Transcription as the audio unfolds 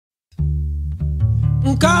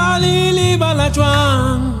Nkalili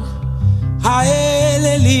balajwang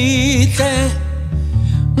haele lite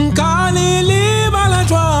Nkalili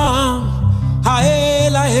balajwang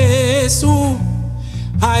haela Yesu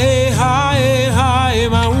hae hae hae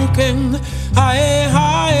maukeng hae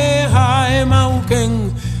hae hae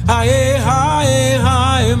maukeng hae hae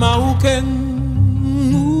hae maukeng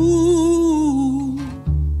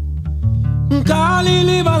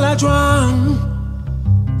Nkalili balajwang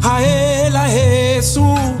haela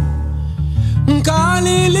Yesu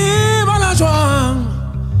Nkalili balajwang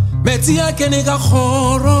Metia kenega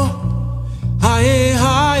khoro hae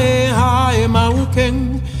hae hae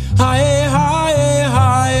maukeng hae hae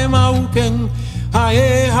hae maukeng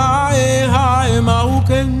hae hae hae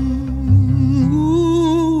maukeng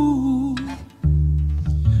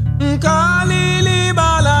Nkalili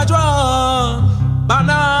balajwang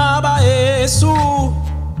bana ba Yesu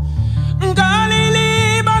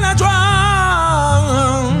Nkalili balajwang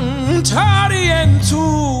tarientu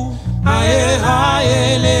hae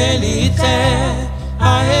hae lelite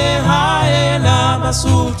hae hae la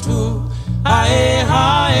basutu hae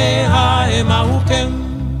hae hae maukeng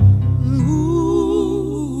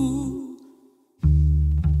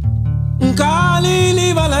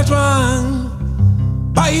Nkalili balajwang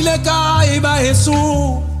baile kai ba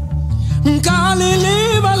Yesu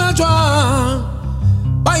Nkalili balajwang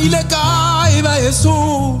baile kai ba Yesu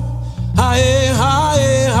hae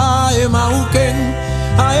hae hae maukeng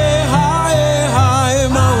hae hae hae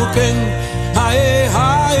maukeng hae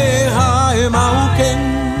hae hae maukeng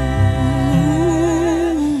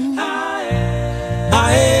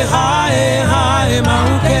hae hae hae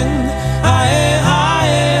maukeng hae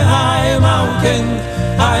hae hae maukeng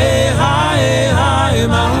hae hae hae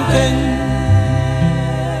maukeng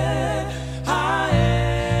hae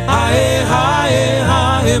hae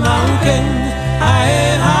hae maukeng hae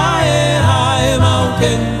hae hae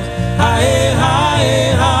maukeng hae hae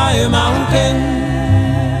hae maukeng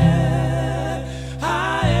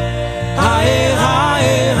hae hae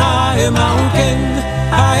hae maukeng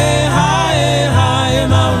hae hae hae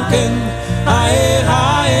maukeng hae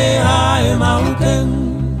hae hae maukeng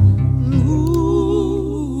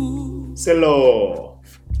Selo.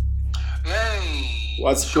 Hey.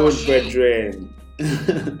 What's good, brethren?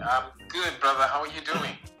 I'm good, brother. How are you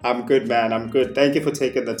doing? I'm good, man. I'm good. Thank you for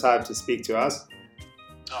taking the time to speak to us.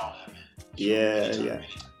 Oh,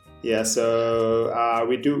 Yeah. So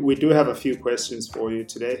we do have a few questions for you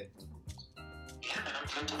today. Yeah, I'm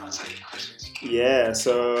going to answer your questions. Yeah.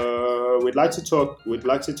 So we'd like to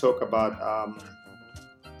talk about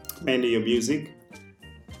mainly your music,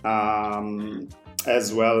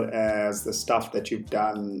 as well as the stuff that you've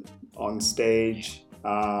done on stage.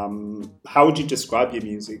 How would you describe your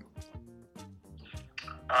music?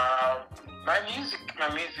 My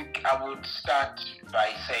music, I would start by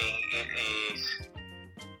saying it is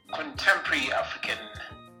contemporary African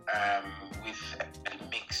with a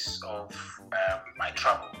mix of my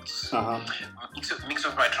travels. Mix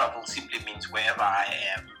of my travels simply means wherever I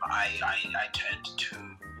am, I tend to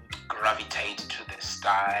gravitate to the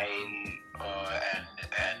style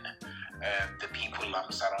and the people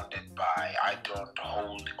I'm surrounded by. I don't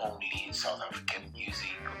hold only South African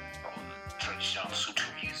music or traditional Sotho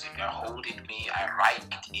music. I hold it me. I write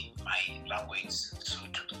it in my language,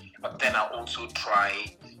 Sotho. But then I also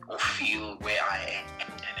try or feel where I am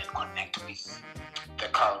and then connect with the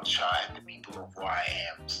culture and the people of where I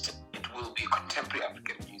am. So it will be contemporary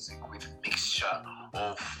African music with mixture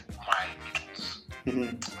of my rituals. I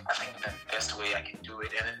think that's the best way I can do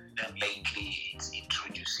it. And then lately it's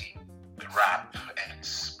introducing rap and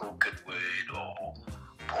spoken word or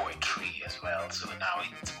poetry as well. So now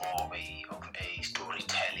it's more of a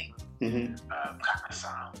storytelling kind of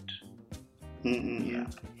sound. Yeah.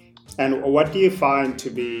 And what do you find to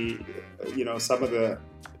be, some of the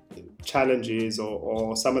challenges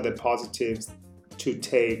or some of the positives to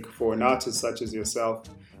take for an artist such as yourself,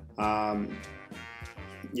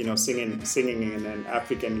 singing in an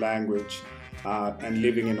African language and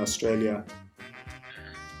living in Australia?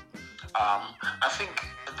 I think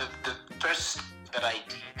the first that I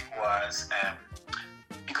did was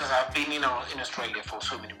because I've been in Australia for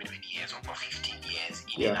so many years, over 15 years,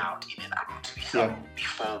 in and out,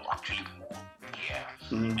 before actually moved here.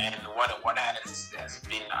 And what has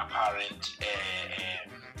been apparent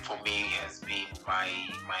for me has been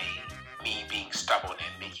me being stubborn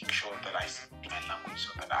and making sure that I speak my language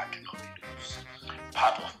so that I do not lose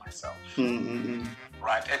part of myself.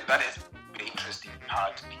 Right, and that is the interesting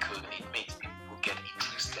part because it makes people get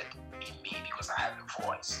interested in me because I have a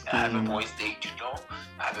voice. I have a voice they do know.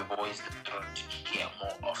 I have a voice that they don't hear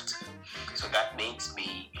more often. So that makes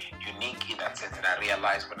me unique in that that sense. And I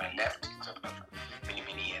realized when I left South Africa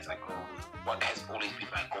many years ago, what has always been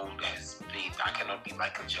my goal has been I cannot be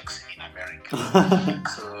Michael Jackson in America.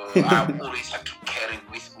 So I've always had to carry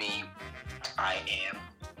with me what I am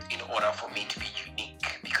in order for me to be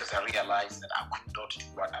unique, because I realized that I could not do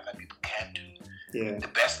what other people can do. Yeah. The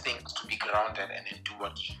best thing is to be grounded and then do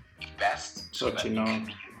what you do best, so that you can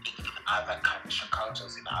be unique in other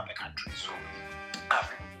cultures, in other countries. So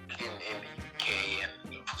I've been in the UK and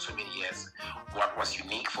for so many years. What was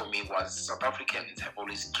unique for me was South Africans have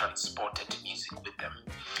always transported music with them.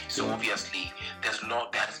 So obviously there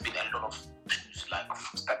has been a lot of tunes, like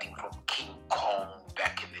starting from King Kong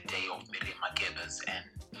back in the day of Miriam Makeba's and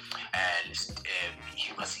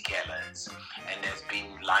Hugh Masekela's, and there's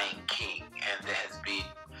been Lion King, and there has been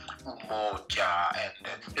Umoja, and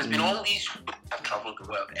there's been all these who have traveled the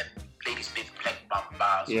world, and Lady Smith, Black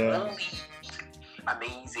Mamba, all these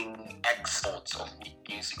amazing exports of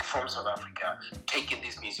music from South Africa, taking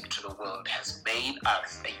this music to the world, has made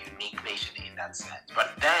us a unique nation in that sense.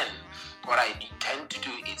 But then what I intend to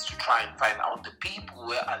do is to try and find out the people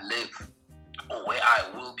where I live or where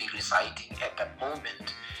I will be residing at that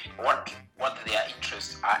moment, what their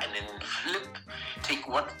interests are, and then take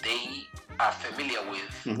what they are familiar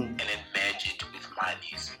with and then merge it with my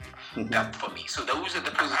music. That for me. So those are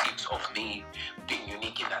the positives of me being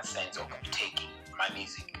unique in that sense of taking my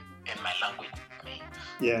music and my language with me.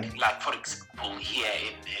 Yeah. Like for example, here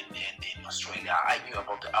in Australia, I knew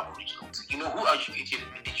about the Aboriginals. You know who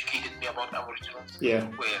educated me about Aboriginals? Yeah.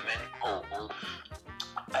 Where a man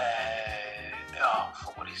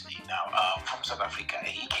what is his name now? From South Africa.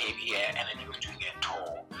 He came here and then he was doing a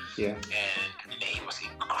tour. Yeah. And he was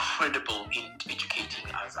incredible in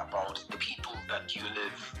educating us about the people that you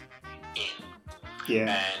live in. Yeah.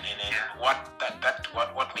 And then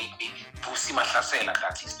what made me Vusi Mahlasela,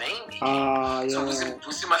 that's his name. So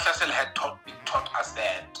Vusi Mahlasela had taught us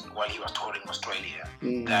that while he was touring Australia,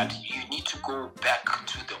 that you need to go back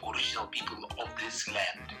to the original people of this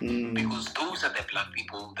land, because those are the black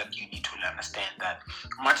people that you need to understand that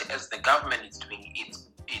much as the government is doing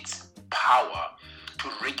its power to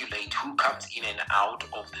regulate who comes in and out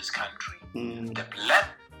of this country, the black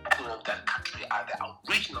people of that country are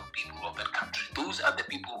the original people of that country. Those are the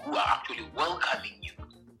people who are actually welcoming you.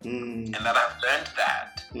 And that I've learned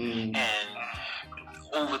that. And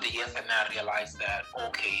over the years, and I realized that,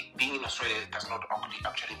 okay, being in Australia does not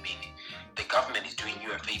actually mean the government is doing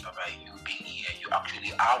you a favor by you being here. You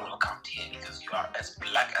actually are welcomed here because you are as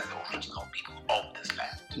black as the original people of this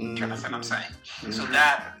land. Do you understand what I'm saying? So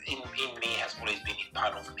that in me has always been a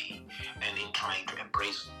part of me, and in trying to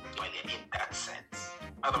embrace Australia in that sense.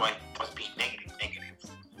 Otherwise, it must be negative.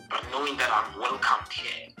 But knowing that I'm welcomed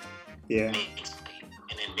here,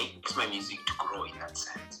 makes my music to grow in that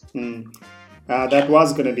sense. That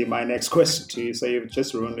was going to be my next question to you, so you've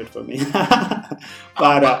just ruined it for me.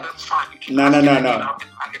 But that's fine.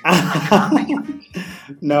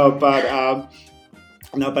 No, but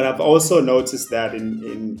I've also noticed that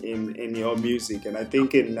in your music, and I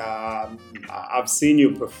think I've seen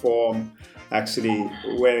you perform actually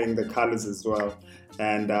wearing the colors as well,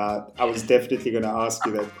 and I was definitely going to ask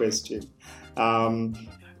you that question.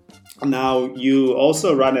 Now, you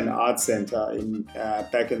also run an art center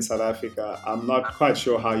back in South Africa. I'm not quite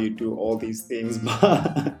sure how you do all these things,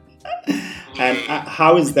 but and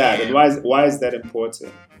how is that, and why is that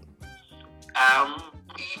important?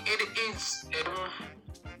 It is.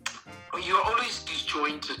 You're always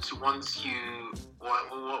disjointed once you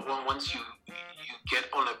get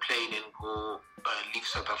on a plane and go leave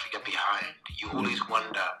South Africa behind. You always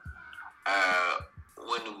wonder.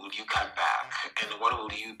 When will you come back, and what will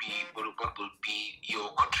be your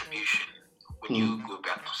contribution when you go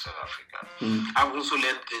back to South Africa? I've also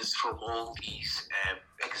learned this from all these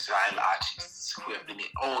exile artists who have been in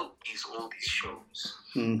all these shows.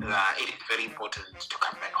 It is very important to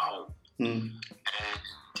come back home, and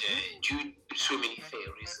due to so many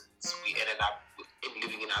reasons, we ended up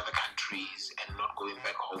living in other countries and not going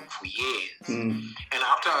back home for years. And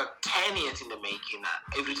after 10 years in the making,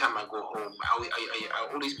 every time I go home, I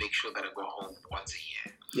always make sure that I go home once a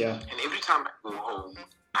year. Yeah. And every time I go home,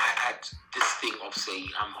 I had this thing of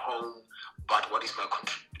saying, I'm home, but what is my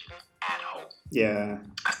contribution at home? Yeah.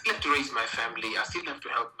 I still have to raise my family. I still have to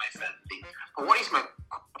help my family. But what is my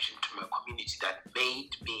contribution to my community that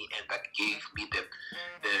made me and that gave me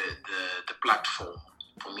the platform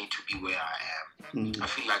for me to be where I am? I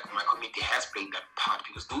feel like my community has played that part,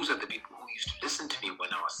 because those are the people who used to listen to me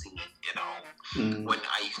when I was singing at home, when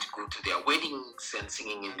I used to go to their weddings and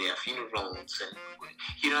singing in their funerals, and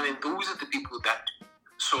those are the people that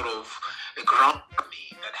sort of grounded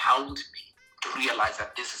me, that helped me to realize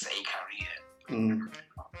that this is a career. Mm.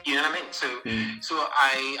 You know what I mean? So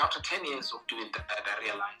I, after 10 years of doing that, I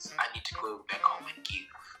realized I need to go back home and give.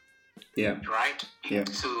 Yeah. Right? Yeah.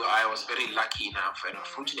 So I was very lucky enough and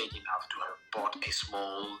fortunate enough to have bought a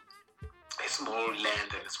small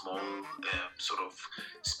land and a small sort of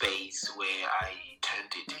space where I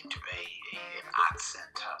turned it into an art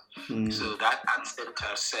center. Mm. So that art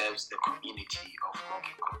center serves the community of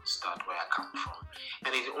Morgan-Kronstadt, where I come from,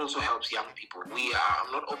 and it also helps young people.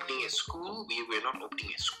 I'm not opening a school. We're not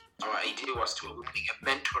opening a school. Our idea was to opening a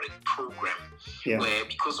mentoring program where,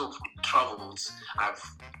 because of travels, I've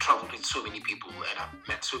traveled with so many people and I've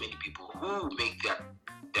met so many people who make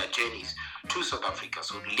their journeys to South Africa.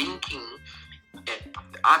 So linking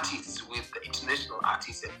artists with the international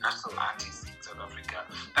artists and national artists in South Africa,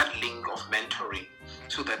 that link of mentoring,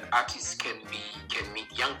 so that artists can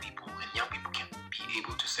meet young people and young people can be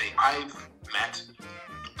able to say, I've met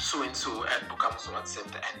so and so at Bokamoso Art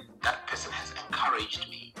Center, and that person has encouraged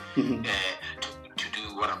me to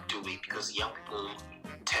do what I'm doing, because young people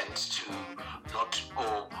tend to not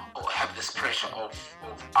or have this pressure of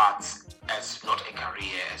arts as not a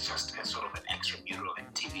career, as just a sort of an extramural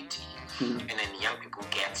activity. And then young people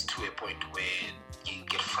get to a point where you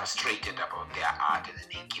get frustrated about their art and then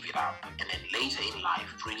they give it up, and then later in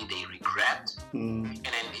life really they regret, and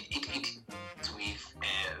then it with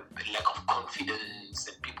lack of confidence,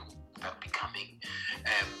 and people are becoming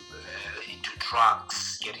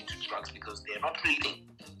getting into drugs because they're not reading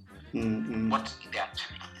what it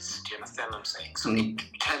actually is. Do you understand what I'm saying? So it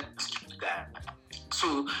tends to do that.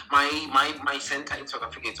 So my center in South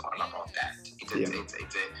Africa is all about that.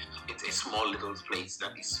 It's a small little place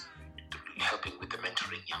that is helping with the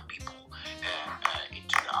mentoring young people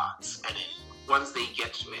into the arts. And then once they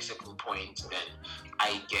get to a certain point, then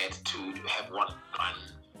I get to have one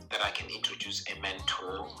that I can introduce a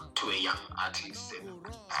mentor to a young artist and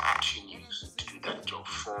continues to do that job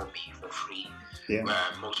for me for free.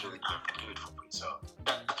 Most of the time I can do it for free. So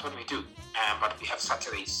that's what we do. But we have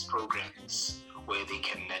Saturdays programs where they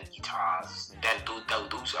can learn guitars. Then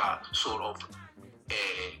those are sort of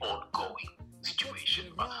ongoing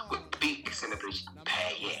situation, but with big celebration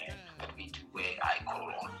per year that we do, where I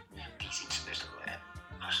call on these international and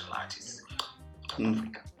national artists from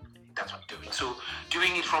Africa. That's what I'm doing. So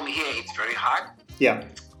doing it from here, it's very hard. Yeah.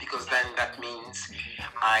 Because then that means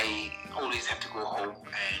I always have to go home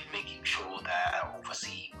and making sure that I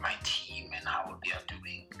oversee my team and how they are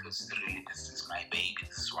doing, because really this is my baby,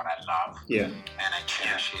 this is what I love. Yeah. And I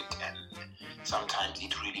cherish it, and sometimes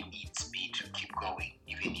it really needs me to keep going,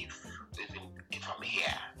 even if I'm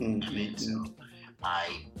here. I mean, so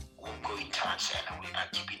I will go in touch and I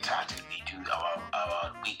keep in touch, and we do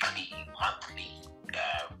our weekly, monthly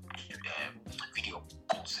video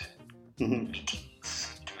calls and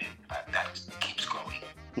meetings. That keeps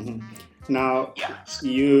going. Now,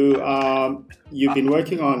 you've been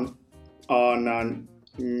working on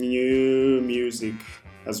new music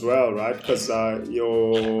as well, right? Because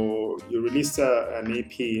you released an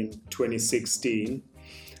EP in 2016.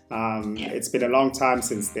 It's been a long time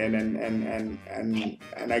since then,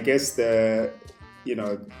 and I guess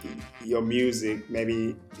your music,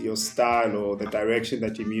 maybe your style or the direction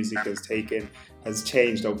that your music has taken has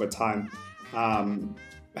changed over time.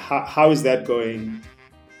 How is that going?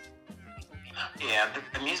 Yeah,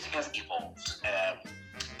 the music has evolved.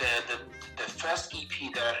 The first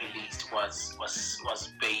EP that I released was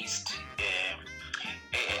based.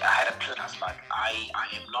 I had a plan. Like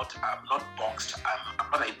I'm not boxed.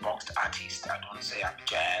 I'm not a boxed artist. I don't say I'm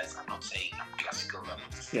jazz. I'm not saying I'm classical. I'm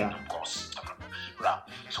not saying I'm gospel. I'm not rap.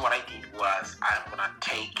 So what I did was I'm gonna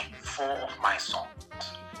take 4 of my songs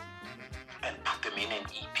and put them in an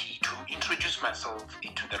EP to introduce myself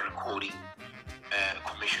into the recording,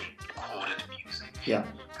 commercial recorded music. Yeah.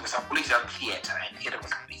 Because I've always done theatre, and theatre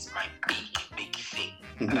was always my big thing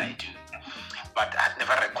that I do. But I'd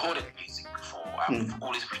never recorded music before. I've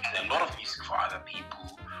always written a lot of music for other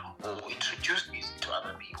people, or introduced music to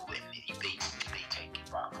other people, and if they take it.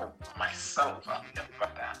 But for myself, I've never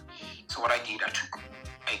done that. So what I did, I took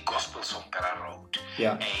a gospel song that I wrote,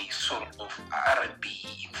 a sort of R&B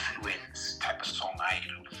influence type of song I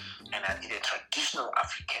do, and I did a traditional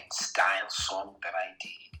African style song that I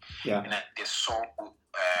did, and the song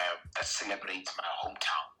that celebrates my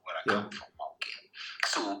hometown where I come from, Morgan.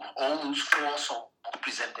 So all those 4 songs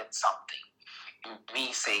presented something.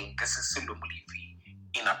 Me saying this is Sello Molefi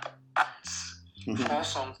in abundance. 4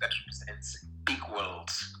 songs that represents big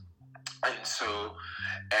worlds, and so.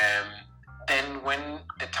 Then when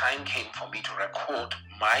the time came for me to record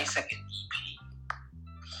my second EP,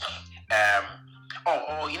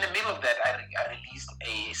 in the middle of that, I released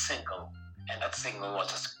a single, and that single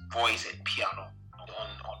was just voice and piano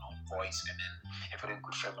on voice, and then a very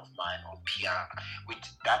good friend of mine on piano. Which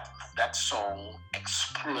that song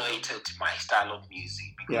exploited my style of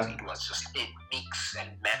music, because it was just a mix and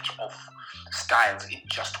match of styles in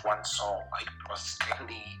just one song. It was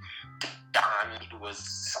clearly done. It was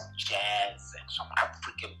some jazz and some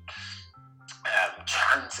African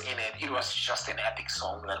chants in it. It was just an epic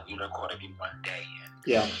song that we recorded in one day,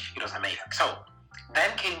 and it was amazing. So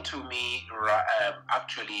then came to me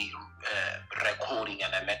actually recording,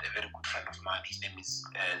 and I met a very good friend of mine. His name is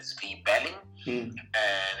Zvi Belling, an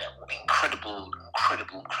incredible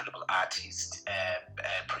artist,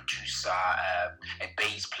 producer, a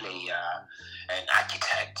bass player, an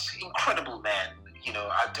architect, incredible man. You know,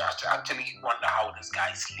 I actually wonder how this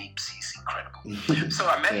guy sleeps. He's incredible. So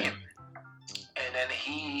I met him, and then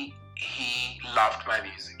he loved my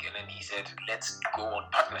music, and then he said, let's go on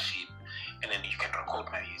partnership, and then you can record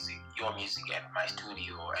your music at my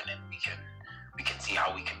studio, and then we can see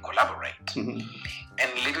how we can collaborate. And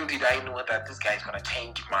little did I know that this guy is going to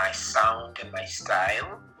change my sound and my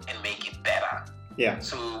style and make it better.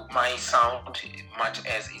 So my sound, much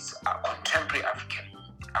as it's contemporary African,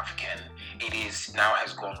 it is now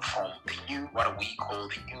has gone from the new, what we call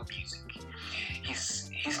the new music. His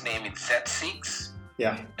name is Z6.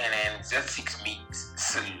 And then Z6 means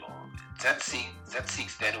solo.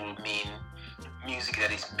 Z6 then will mean music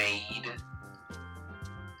that is made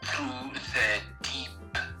through the deep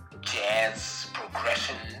jazz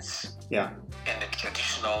progressions and the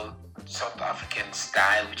traditional South African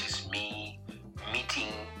style, which is me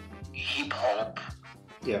meeting hip hop,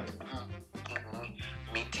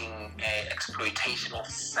 meeting exploitation of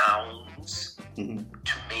sounds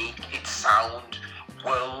to make it sound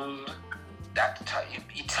world.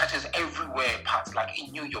 It touches everywhere parts. Like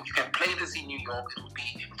in New York, you can play this in New York, it will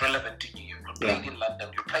be relevant to New York. You play it in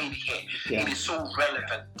London, you play it here. It is so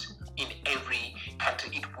relevant in every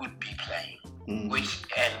country it would be playing.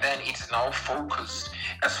 And then it's now focused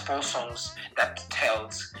as 4 songs that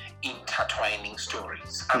tells intertwining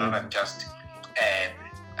stories, other than just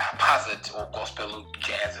haphazard or gospel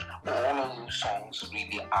jazz. All of those songs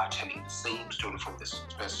really are telling the same story from the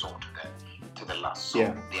first song to the last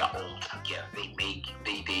song. They are all together. They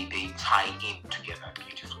tie in together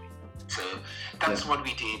beautifully. So that's what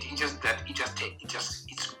we did. It's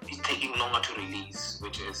taking longer to release,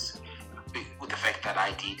 which is with the fact that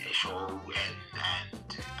I did a show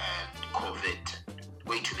and COVID,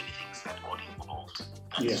 way too many things that got involved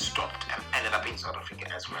that stopped and ended up in South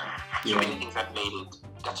Africa as well. So many things that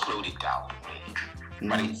slowed it down, really.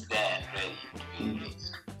 But it's there, ready to be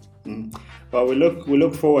released. Well, we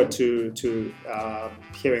look forward to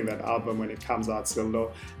hearing that album when it comes out,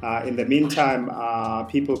 Sildo. In the meantime,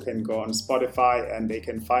 people can go on Spotify and they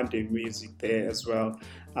can find your music there as well.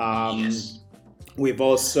 We've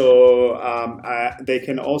also they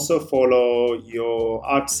can also follow your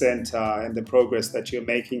art center and the progress that you're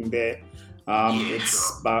making there.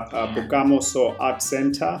 It's Bokamoso Art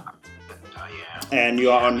Center, and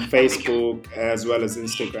you are on Facebook as well as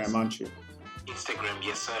Instagram, aren't you? Instagram,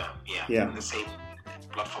 yes sir. On the same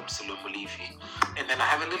platform, Silo Mulifi. And then I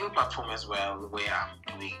have a little platform as well where I'm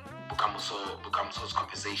doing Bokamoso's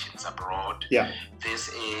Conversations Abroad. This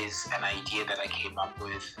is an idea that I came up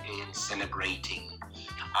with in celebrating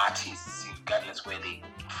artists, regardless where they're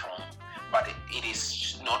from. But it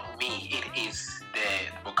is not me, it is the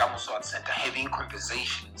Bokamoso Art Center having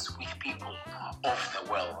conversations with people of the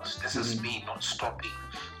world. This is me not stopping.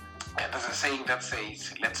 And there's a saying that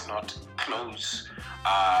says, let's not close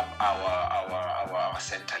our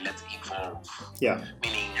center, let's evolve.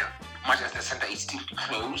 Meaning, much as the center is still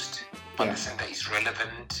closed, but the center is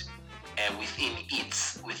relevant within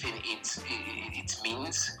its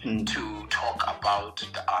means to talk about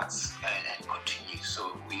the arts and continue.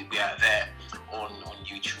 So we are there on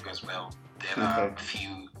YouTube as well. There are a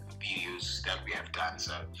few videos that we have done,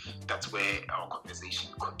 so that's where our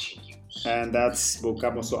conversation continues. And that's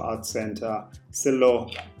Bokamoso Art Center.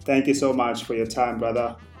 Silo, thank you so much for your time,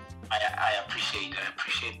 brother. I appreciate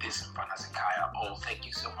this, Mfana Zikaya. Thank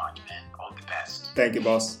you so much, man. All the best. Thank you,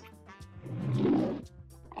 boss.